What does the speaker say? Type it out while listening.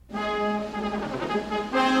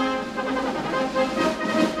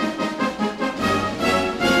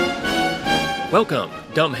Welcome,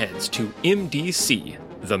 dumbheads, to MDC,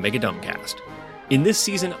 the Mega Dumbcast. In this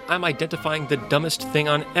season, I'm identifying the dumbest thing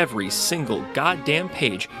on every single goddamn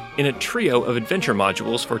page in a trio of adventure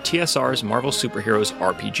modules for TSR's Marvel Superheroes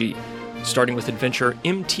RPG, starting with adventure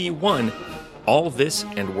MT1, All This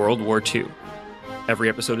and World War II. Every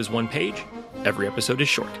episode is one page, every episode is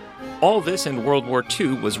short. All This and World War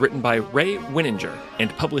II was written by Ray Winninger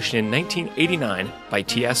and published in 1989 by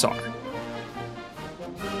TSR.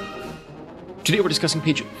 Today we're discussing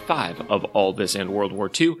page 5 of All This and World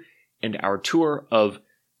War II, and our tour of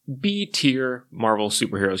B-tier Marvel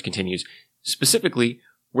superheroes continues. Specifically,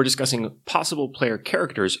 we're discussing possible player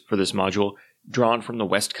characters for this module drawn from the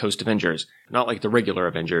West Coast Avengers, not like the regular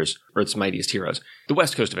Avengers, Earth's mightiest heroes. The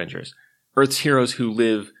West Coast Avengers, Earth's heroes who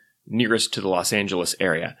live nearest to the Los Angeles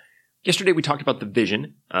area. Yesterday we talked about the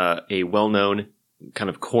Vision, a well-known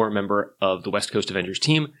kind of core member of the West Coast Avengers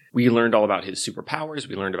team. We learned all about his superpowers.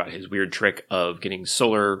 We learned about his weird trick of getting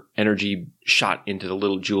solar energy shot into the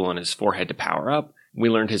little jewel on his forehead to power up. We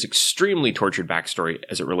learned his extremely tortured backstory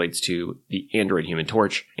as it relates to the android Human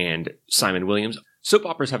Torch and Simon Williams. Soap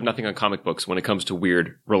operas have nothing on comic books when it comes to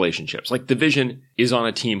weird relationships. Like the Vision is on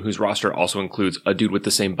a team whose roster also includes a dude with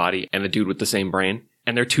the same body and a dude with the same brain,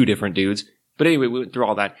 and they're two different dudes. But anyway, we went through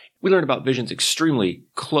all that. We learned about Vision's extremely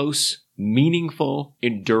close, meaningful,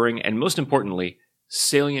 enduring, and most importantly,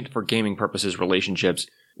 salient for gaming purposes relationships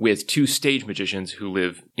with two stage magicians who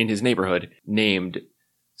live in his neighborhood named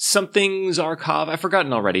something Zarkov, I've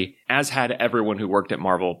forgotten already, as had everyone who worked at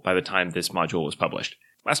Marvel by the time this module was published.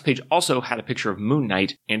 Last page also had a picture of Moon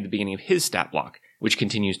Knight and the beginning of his stat block, which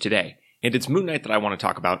continues today. And it's Moon Knight that I want to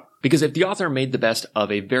talk about, because if the author made the best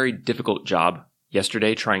of a very difficult job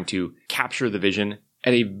yesterday trying to capture the Vision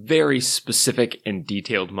at a very specific and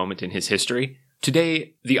detailed moment in his history,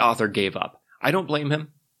 today the author gave up. I don't blame him.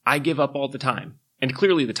 I give up all the time. And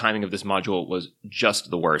clearly the timing of this module was just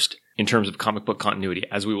the worst in terms of comic book continuity,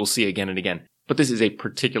 as we will see again and again. But this is a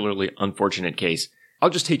particularly unfortunate case. I'll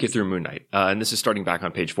just take you through Moon Knight, and this is starting back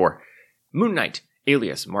on page 4. Moon Knight,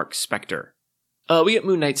 alias Mark Spector. We get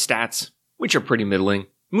Moon Knight's stats, which are pretty middling.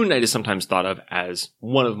 Moon Knight is sometimes thought of as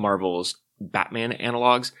one of Marvel's Batman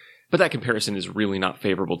analogs, but that comparison is really not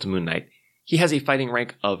favorable to Moon Knight. He has a fighting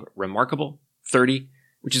rank of Remarkable, 30,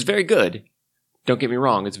 which is very good. Don't get me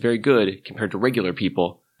wrong, it's very good compared to regular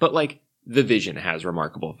people, but like, the Vision has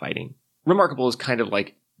Remarkable fighting. Remarkable is kind of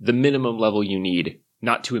like the minimum level you need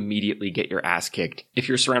not to immediately get your ass kicked if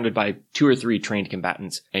you're surrounded by 2 or 3 trained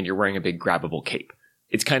combatants and you're wearing a big grabbable cape.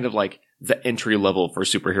 It's kind of like the entry level for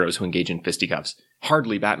superheroes who engage in fisticuffs.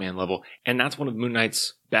 Hardly Batman level, and that's one of Moon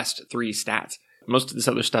Knight's best 3 stats. Most of this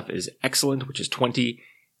other stuff is excellent, which is 20.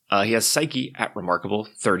 He has Psyche at Remarkable,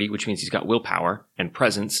 30, which means he's got willpower and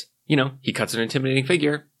presence. You know, he cuts an intimidating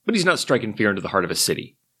figure, but he's not striking fear into the heart of a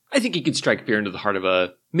city. I think he could strike fear into the heart of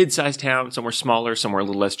a mid-sized town, somewhere smaller, somewhere a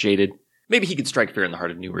little less jaded. Maybe he could strike fear in the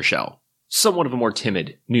heart of New Rochelle, somewhat of a more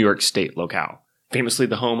timid New York State locale. Famously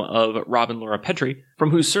the home of Robin Laura Petrie, from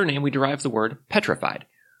whose surname we derive the word petrified.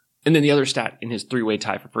 And then the other stat in his 3-way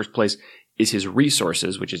tie for first place is his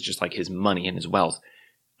resources, which is just like his money and his wealth.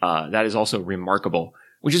 That is also Remarkable,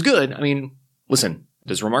 which is good. I mean, listen,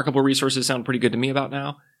 does Remarkable resources sound pretty good to me about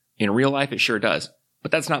now? In real life, it sure does.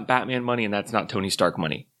 But that's not Batman money and that's not Tony Stark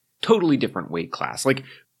money. Totally different weight class. Like,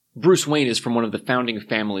 Bruce Wayne is from one of the founding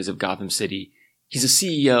families of Gotham City. He's a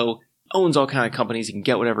CEO, owns all kind of companies, he can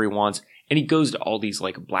get whatever he wants, and he goes to all these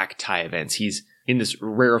like black tie events. He's in this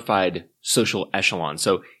rarefied social echelon,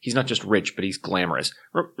 so he's not just rich, but he's glamorous.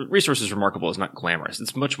 Resources Remarkable is not glamorous.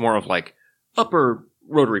 It's much more of like upper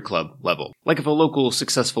Rotary Club level. Like if a local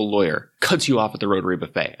successful lawyer cuts you off at the Rotary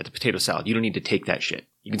Buffet, at the potato salad, you don't need to take that shit.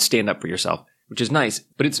 You can stand up for yourself, which is nice,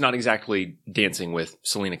 but it's not exactly dancing with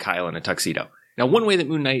Selena Kyle in a tuxedo. Now, one way that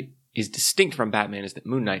Moon Knight is distinct from Batman is that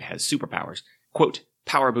Moon Knight has superpowers. Quote,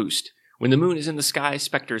 power boost. When the moon is in the sky,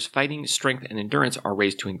 Spector's fighting, strength, and endurance are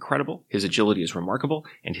raised to incredible, his agility is remarkable,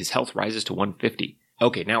 and his health rises to 150.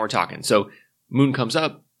 Okay, now we're talking. So, moon comes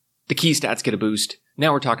up, the key stats get a boost.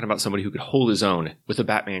 Now we're talking about somebody who could hold his own with a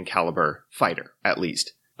Batman caliber fighter, at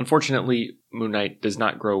least. Unfortunately, Moon Knight does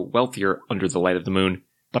not grow wealthier under the light of the moon,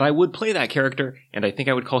 but I would play that character, and I think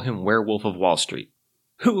I would call him Werewolf of Wall Street,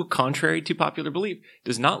 who, contrary to popular belief,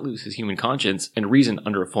 does not lose his human conscience and reason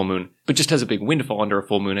under a full moon, but just has a big windfall under a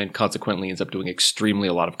full moon and consequently ends up doing extremely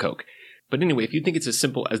a lot of coke. But anyway, if you think it's as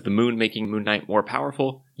simple as the moon making Moon Knight more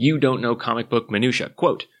powerful, you don't know comic book minutia.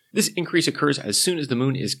 Quote, this increase occurs as soon as the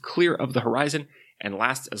moon is clear of the horizon and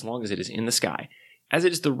lasts as long as it is in the sky. As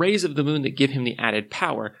it is the rays of the moon that give him the added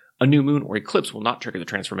power, a new moon or eclipse will not trigger the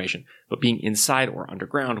transformation, but being inside or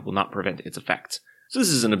underground will not prevent its effects. So this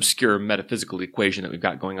is an obscure metaphysical equation that we've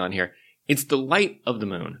got going on here. It's the light of the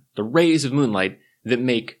moon, the rays of moonlight, that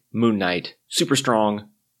make Moon Knight super strong,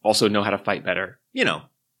 also know how to fight better. You know,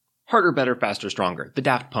 harder, better, faster, stronger. The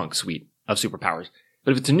Daft Punk suite of superpowers.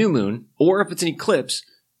 But if it's a new moon, or if it's an eclipse,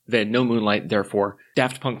 then no moonlight, therefore,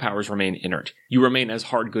 Daft Punk powers remain inert. You remain as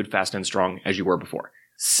hard, good, fast, and strong as you were before.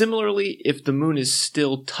 Similarly, if the moon is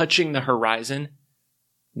still touching the horizon,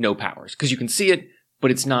 no powers. Because you can see it, but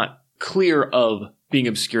it's not clear of being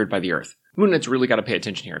obscured by the Earth. Moon Knight's really got to pay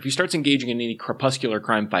attention here. If he starts engaging in any crepuscular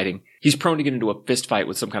crime fighting, he's prone to get into a fist fight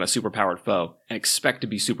with some kind of superpowered foe and expect to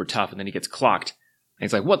be super tough, and then he gets clocked. And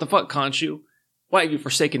he's like, what the fuck, Khonshu? Why have you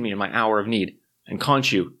forsaken me in my hour of need? And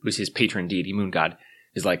Khonshu, who's his patron deity, Moon God,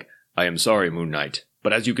 is like, I am sorry, Moon Knight,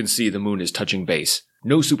 but as you can see, the moon is touching base.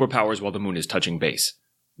 No superpowers while the moon is touching base.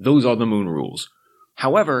 Those are the moon rules.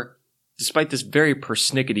 However, despite this very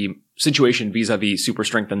persnickety situation vis-a-vis super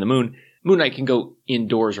strength and the moon, Moon Knight can go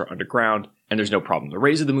indoors or underground, and there's no problem. The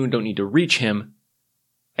rays of the moon don't need to reach him.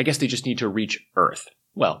 I guess they just need to reach Earth.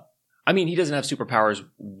 Well, I mean, he doesn't have superpowers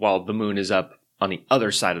while the moon is up on the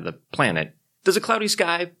other side of the planet. Does a cloudy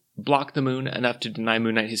sky block the moon enough to deny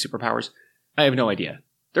Moon Knight his superpowers? I have no idea.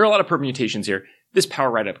 There are a lot of permutations here. This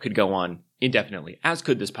power write-up could go on indefinitely, as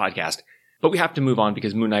could this podcast. But we have to move on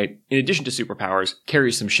because Moon Knight, in addition to superpowers,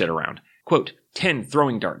 carries some shit around. Quote, 10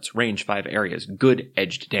 throwing darts, range 5 areas, good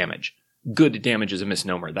edged damage. Good damage is a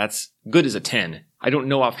misnomer. That's good as a 10. I don't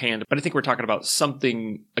know offhand, but I think we're talking about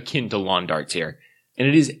something akin to lawn darts here. And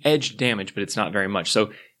it is edged damage, but it's not very much.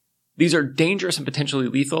 So these are dangerous and potentially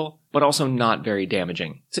lethal, but also not very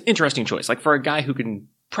damaging. It's an interesting choice. Like for a guy who can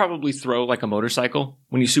probably throw like a motorcycle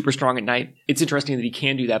when he's super strong at night, it's interesting that he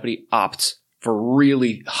can do that, but he opts for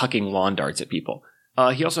really hucking lawn darts at people.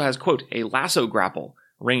 He also has, quote, a lasso grapple.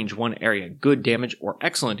 Range 1 area, good damage or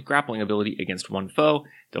excellent grappling ability against one foe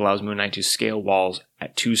that allows Moon Knight to scale walls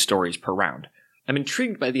at 2 stories per round. I'm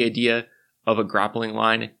intrigued by the idea of a grappling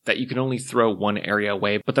line that you can only throw 1 area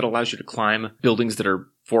away, but that allows you to climb buildings that are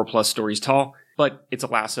 4+ stories tall. But it's a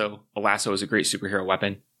lasso. A lasso is a great superhero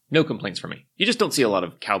weapon. No complaints from me. You just don't see a lot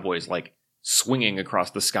of cowboys like swinging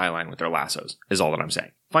across the skyline with their lassos, is all that I'm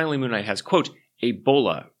saying. Finally, Moon Knight has, quote, a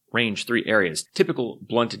bola, range 3 areas, typical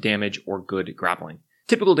blunt damage or good grappling.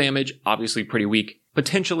 Typical damage, obviously pretty weak.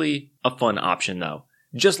 Potentially a fun option, though.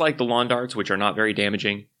 Just like the lawn darts, which are not very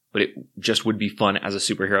damaging, but it just would be fun as a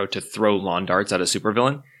superhero to throw lawn darts at a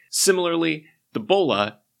supervillain. Similarly, the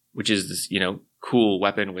bola, which is this, cool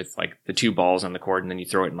weapon with like the 2 balls on the cord, and then you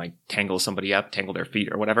throw it and like tangle somebody up, tangle their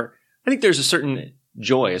feet or whatever. I think there's a certain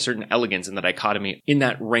joy, a certain elegance in the dichotomy in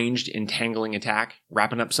that ranged entangling attack,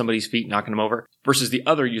 wrapping up somebody's feet, knocking them over, versus the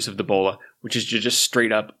other use of the bola, which is to just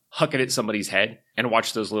straight up huck it at somebody's head and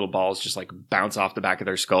watch those little balls just like bounce off the back of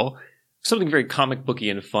their skull. Something very comic booky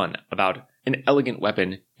and fun about an elegant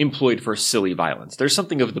weapon employed for silly violence. There's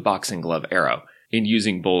something of the boxing glove arrow in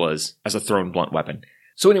using bolas as a thrown blunt weapon.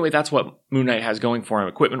 So anyway, that's what Moon Knight has going for him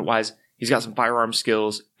equipment-wise. He's got some firearm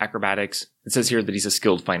skills, acrobatics. It says here that he's a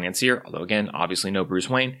skilled financier, although again, obviously no Bruce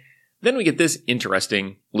Wayne. Then we get this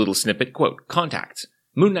interesting little snippet, quote, contacts.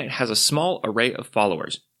 Moon Knight has a small array of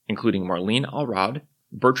followers, including Marlene Alrod,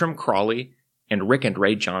 Bertram Crawley, and Rick and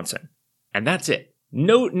Ray Johnson. And that's it.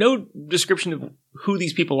 No description of who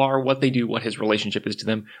these people are, what they do, what his relationship is to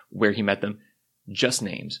them, where he met them. Just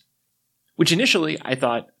names. Which initially I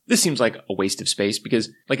thought, this seems like a waste of space because,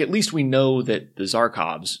 like, at least we know that the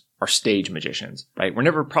Zarkovs are stage magicians, right? We're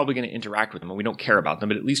never probably going to interact with them and we don't care about them,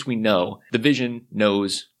 but at least we know the Vision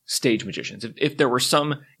knows stage magicians. If there were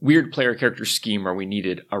some weird player character scheme where we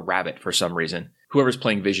needed a rabbit for some reason, whoever's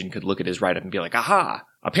playing Vision could look at his write-up and be like, aha,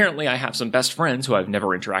 apparently I have some best friends who I've never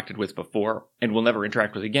interacted with before and will never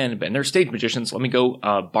interact with again, but they're stage magicians, let me go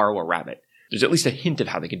borrow a rabbit. There's at least a hint of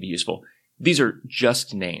how they could be useful. These are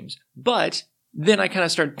just names. But then I kind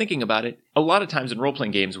of started thinking about it. A lot of times in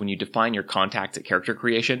role-playing games, when you define your contacts at character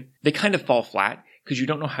creation, they kind of fall flat because you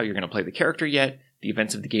don't know how you're going to play the character yet. The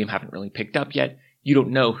events of the game haven't really picked up yet. You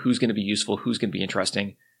don't know who's going to be useful, who's going to be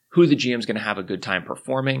interesting, who the GM's going to have a good time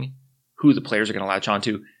performing, who the players are going to latch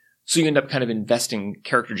onto. So you end up kind of investing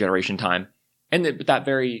character generation time. And that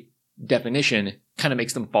very definition kind of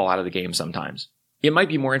makes them fall out of the game sometimes. It might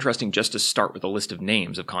be more interesting just to start with a list of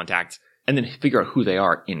names of contacts and then figure out who they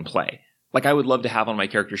are in play. Like I would love to have on my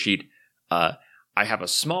character sheet, I have a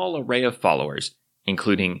small array of followers,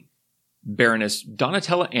 including Baroness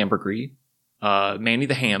Donatella Ambergris, Manny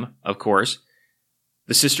the Ham, of course,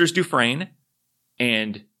 the Sisters Dufresne,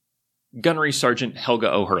 and Gunnery Sergeant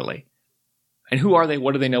Helga O'Hurley. And who are they?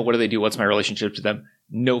 What do they know? What do they do? What's my relationship to them?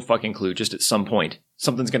 No fucking clue. Just at some point,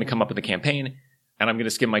 something's going to come up in the campaign, and I'm going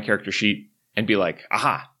to skim my character sheet and be like,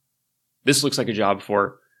 aha, this looks like a job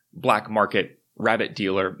for black market rabbit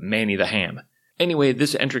dealer Manny the Ham. Anyway,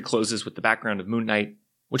 this entry closes with the background of Moon Knight,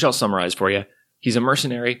 which I'll summarize for you. He's a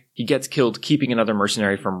mercenary. He gets killed keeping another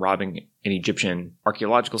mercenary from robbing an Egyptian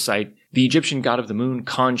archaeological site. The Egyptian god of the moon,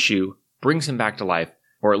 Khonshu, brings him back to life,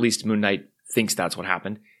 or at least Moon Knight thinks that's what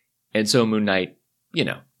happened. And so Moon Knight,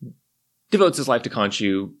 devotes his life to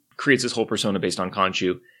Khonshu, creates his whole persona based on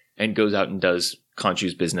Khonshu, and goes out and does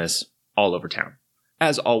Khonshu's business all over town.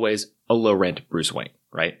 As always, a low-rent Bruce Wayne,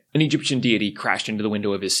 right? An Egyptian deity crashed into the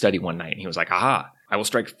window of his study one night, and he was like, aha, I will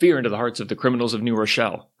strike fear into the hearts of the criminals of New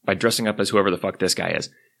Rochelle by dressing up as whoever the fuck this guy is.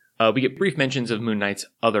 We get brief mentions of Moon Knight's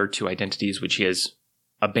other two identities, which he has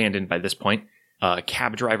abandoned by this point.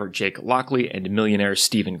 Cab driver Jake Lockley and millionaire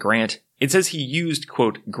Stephen Grant. It says he used,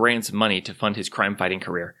 quote, Grant's money to fund his crime-fighting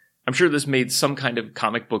career. I'm sure this made some kind of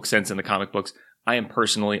comic book sense in the comic books. I am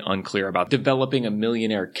personally unclear about developing a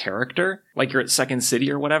millionaire character, like you're at Second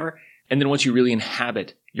City or whatever, and then once you really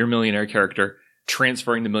inhabit your millionaire character,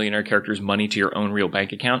 transferring the millionaire character's money to your own real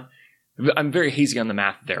bank account. I'm very hazy on the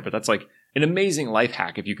math there, but that's like an amazing life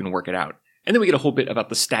hack if you can work it out. And then we get a whole bit about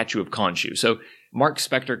the statue of Khonshu. So Mark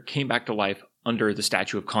Spector came back to life under the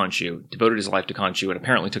statue of Khonshu, devoted his life to Khonshu, and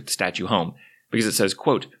apparently took the statue home, because it says,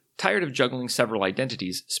 quote, tired of juggling several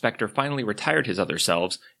identities, Spector finally retired his other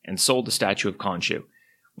selves and sold the statue of Khonshu.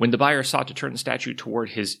 When the buyer sought to turn the statue toward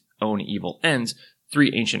his own evil ends,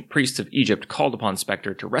 3 ancient priests of Egypt called upon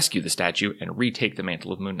Spector to rescue the statue and retake the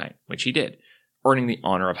mantle of Moon Knight, which he did, earning the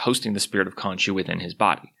honor of hosting the spirit of Khonshu within his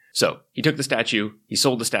body. So, he took the statue, he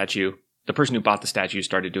sold the statue, the person who bought the statue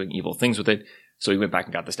started doing evil things with it, so he went back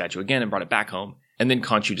and got the statue again and brought it back home, and then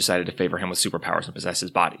Khonshu decided to favor him with superpowers and possess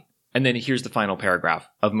his body. And then here's the final paragraph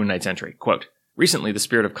of Moon Knight's entry, quote, recently the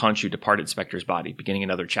spirit of Khonshu departed Spector's body, beginning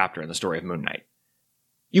another chapter in the story of Moon Knight.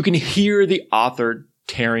 You can hear the author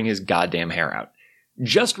tearing his goddamn hair out.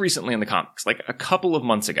 Just recently in the comics, like a couple of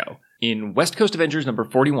months ago, in West Coast Avengers number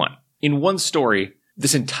 41, in one story,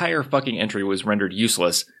 this entire fucking entry was rendered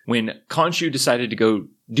useless when Khonshu decided to go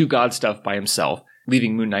do God stuff by himself,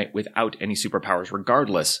 leaving Moon Knight without any superpowers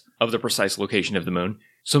regardless of the precise location of the moon.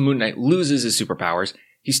 So Moon Knight loses his superpowers,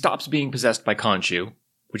 he stops being possessed by Khonshu,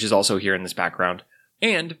 which is also here in this background,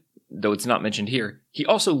 and, though it's not mentioned here, he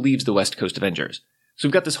also leaves the West Coast Avengers. So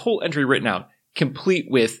we've got this whole entry written out, complete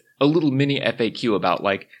with a little mini FAQ about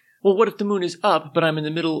like, well, what if the moon is up, but I'm in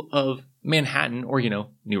the middle of Manhattan, or,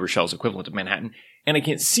 New Rochelle's equivalent of Manhattan, and I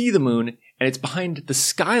can't see the moon, and it's behind the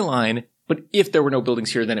skyline, but if there were no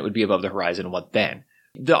buildings here, then it would be above the horizon. What then?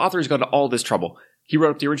 The author's gone to all this trouble. He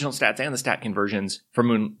wrote up the original stats and the stat conversions for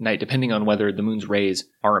Moon Knight, depending on whether the moon's rays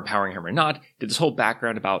are empowering him or not. Did this whole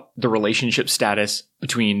background about the relationship status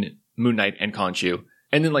between Moon Knight and Khonshu.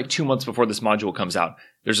 And then like 2 months before this module comes out,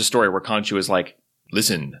 there's a story where Khonshu is like,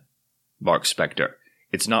 listen, Mark Spector,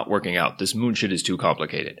 it's not working out. This moon shit is too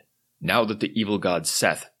complicated. Now that the evil god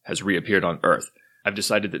Seth has reappeared on Earth, I've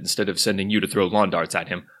decided that instead of sending you to throw lawn darts at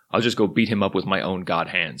him, I'll just go beat him up with my own god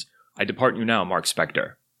hands. I depart you now, Mark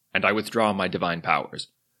Spector, and I withdraw my divine powers.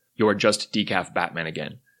 You are just decaf Batman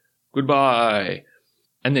again. Goodbye.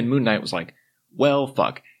 And then Moon Knight was like, well,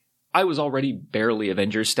 fuck. I was already barely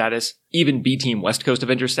Avengers status, even B-Team West Coast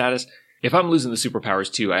Avengers status. If I'm losing the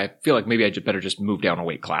superpowers too, I feel like maybe I better just move down a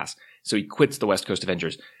weight class. So he quits the West Coast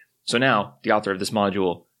Avengers. So now, the author of this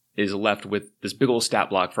module is left with this big old stat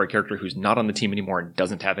block for a character who's not on the team anymore and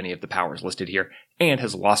doesn't have any of the powers listed here, and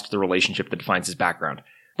has lost the relationship that defines his background.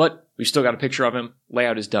 But we've still got a picture of him,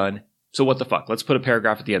 layout is done, so what the fuck? Let's put a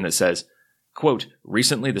paragraph at the end that says, quote,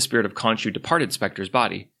 recently the spirit of Khonshu departed Spector's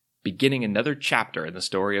body, beginning another chapter in the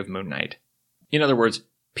story of Moon Knight. In other words,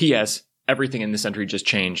 P.S., everything in this entry just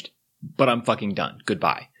changed, but I'm fucking done.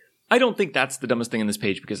 Goodbye. I don't think that's the dumbest thing in this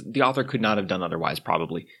page, because the author could not have done otherwise,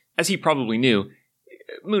 probably. As he probably knew,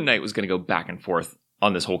 Moon Knight was going to go back and forth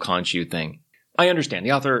on this whole Khonshu thing. I understand.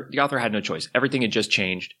 The author had no choice. Everything had just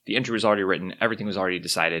changed. The entry was already written. Everything was already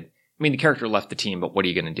decided. I mean, the character left the team, but what are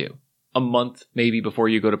you going to do? A month, maybe, before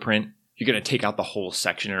you go to print? You're going to take out the whole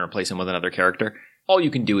section and replace him with another character? All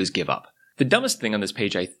you can do is give up. The dumbest thing on this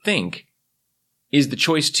page, I think, is the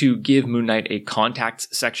choice to give Moon Knight a contacts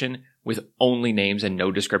section with only names and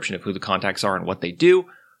no description of who the contacts are and what they do,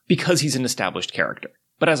 because he's an established character.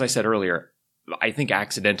 But as I said earlier, I think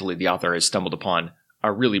accidentally the author has stumbled upon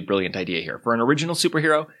a really brilliant idea here. For an original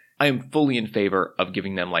superhero, I am fully in favor of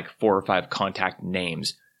giving them like 4 or 5 contact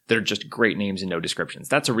names that are just great names and no descriptions.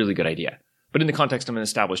 That's a really good idea. But in the context of an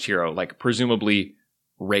established hero, like presumably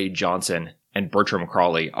Ray Johnson and Bertram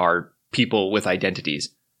Crowley are people with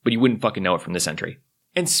identities, but you wouldn't fucking know it from this entry.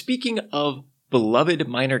 And speaking of beloved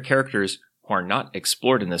minor characters who are not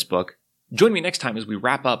explored in this book, join me next time as we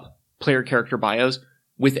wrap up player character bios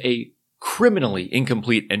with a criminally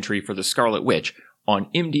incomplete entry for the Scarlet Witch on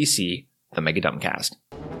MDC, the Mega Dumbcast.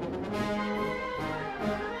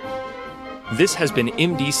 This has been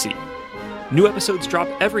MDC. New episodes drop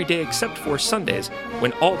every day except for Sundays,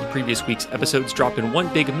 when all the previous week's episodes drop in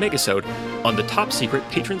one big megasode on the top-secret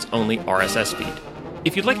patrons-only RSS feed.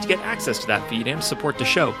 If you'd like to get access to that feed and support the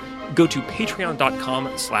show, go to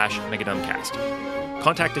patreon.com/megadumbcast.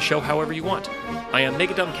 Contact the show however you want. I am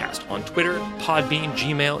Megadumbcast on Twitter, Podbean,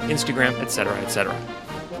 Gmail, Instagram, etc., etc.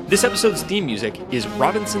 This episode's theme music is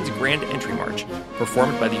Robinson's Grand Entry March,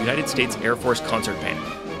 performed by the United States Air Force Concert Band.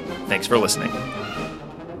 Thanks for listening.